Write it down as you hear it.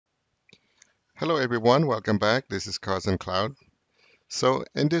Hello everyone, welcome back. This is Cousin Cloud. So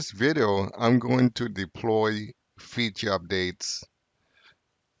in this video, I'm going to deploy feature updates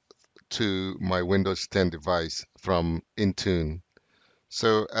to my Windows 10 device from Intune.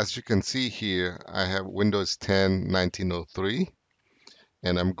 So as you can see here, I have Windows 10 1903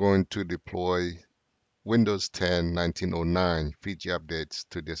 and I'm going to deploy Windows 10 1909 feature updates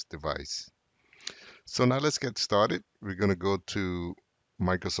to this device. So now let's get started. We're going to go to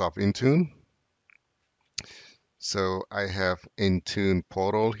Microsoft Intune. So I have Intune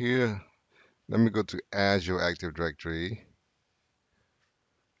portal here. Let me go to Azure Active Directory.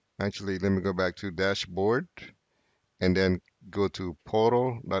 Actually, let me go back to dashboard and then go to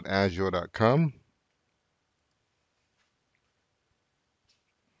portal.azure.com.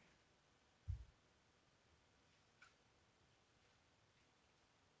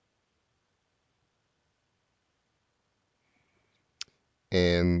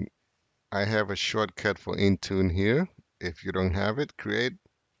 And I have a shortcut for Intune here. If you don't have it,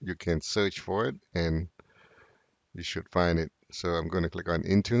 you can search for it and you should find it. So I'm going to click on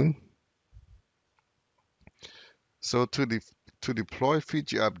Intune. So to deploy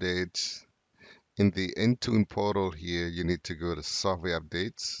feature updates in the Intune portal here, you need to go to software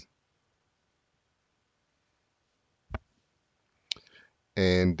updates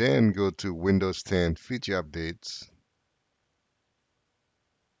and then go to Windows 10 feature updates.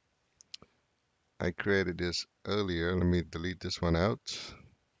 I created this earlier. Let me delete this one out.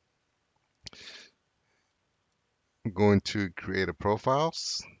 I'm going to create a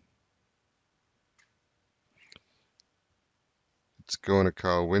profiles. It's going to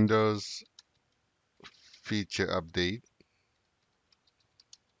call Windows Feature Update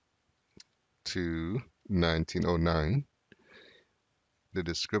to 1909. The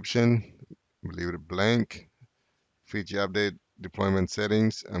description, leave it blank. Feature Update Deployment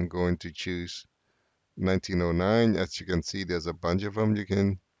Settings, I'm going to choose 1909. As you can see, there's a bunch of them you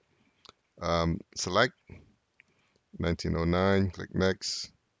can select. 1909, click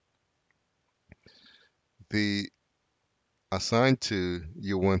Next. The assigned to,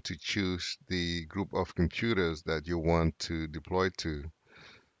 you want to choose the group of computers that you want to deploy to.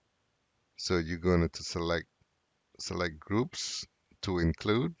 So you're going to select groups to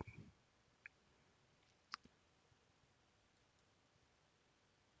include.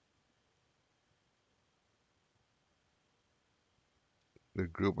 The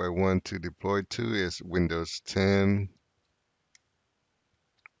group I want to deploy to is Windows 10.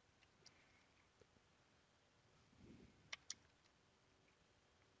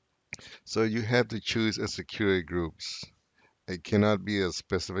 So you have to choose a security groups. It cannot be a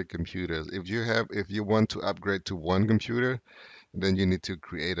specific computer. If you want to upgrade to one computer, then you need to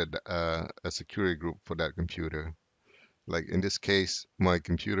create a security group for that computer. Like in this case, my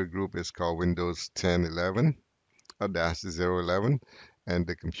computer group is called Windows 1011 or -011, and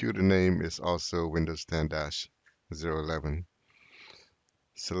the computer name is also Windows 10-011.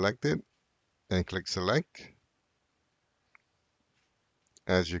 Select it and click Select.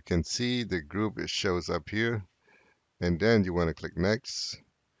 As you can see, the group it shows up here, and then you want to click Next.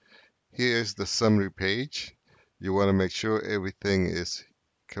 Here is the summary page. You want to make sure everything is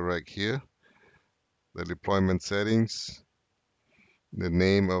correct here. The deployment settings, the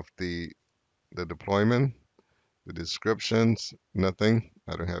name of the deployment, the descriptions, nothing.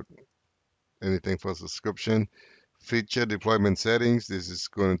 I don't have anything for subscription. Feature deployment settings. This is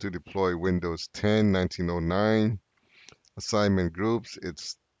going to deploy Windows 10 1909. Assignment groups.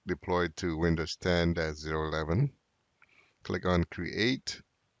 It's deployed to Windows 10-011. Click on Create.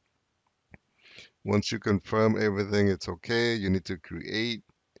 Once you confirm everything, it's okay. You need to create,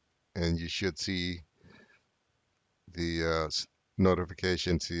 and you should see the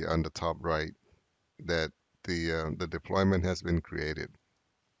notification see on the top right that the deployment has been created.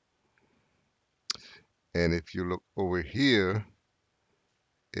 And if you look over here,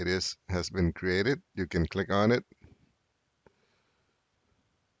 has been created. You can click on it.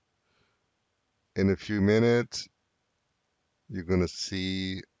 In a few minutes, you're going to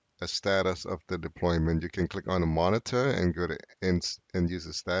see a status of the deployment. You can click on the monitor and go to end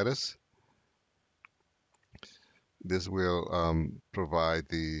user status. This will provide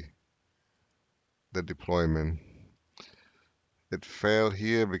the deployment. It failed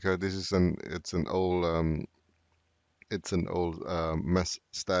here because this is it's an old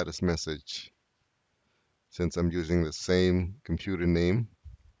status message, since I'm using the same computer name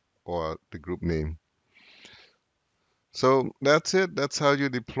or the group name. So that's it. That's how you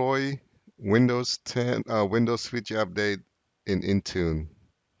deploy Windows 10 Windows Feature Update in Intune.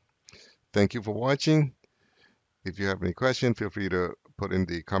 Thank you for watching. If you have any questions, feel free to put in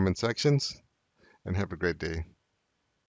the comment sections. and have a great day.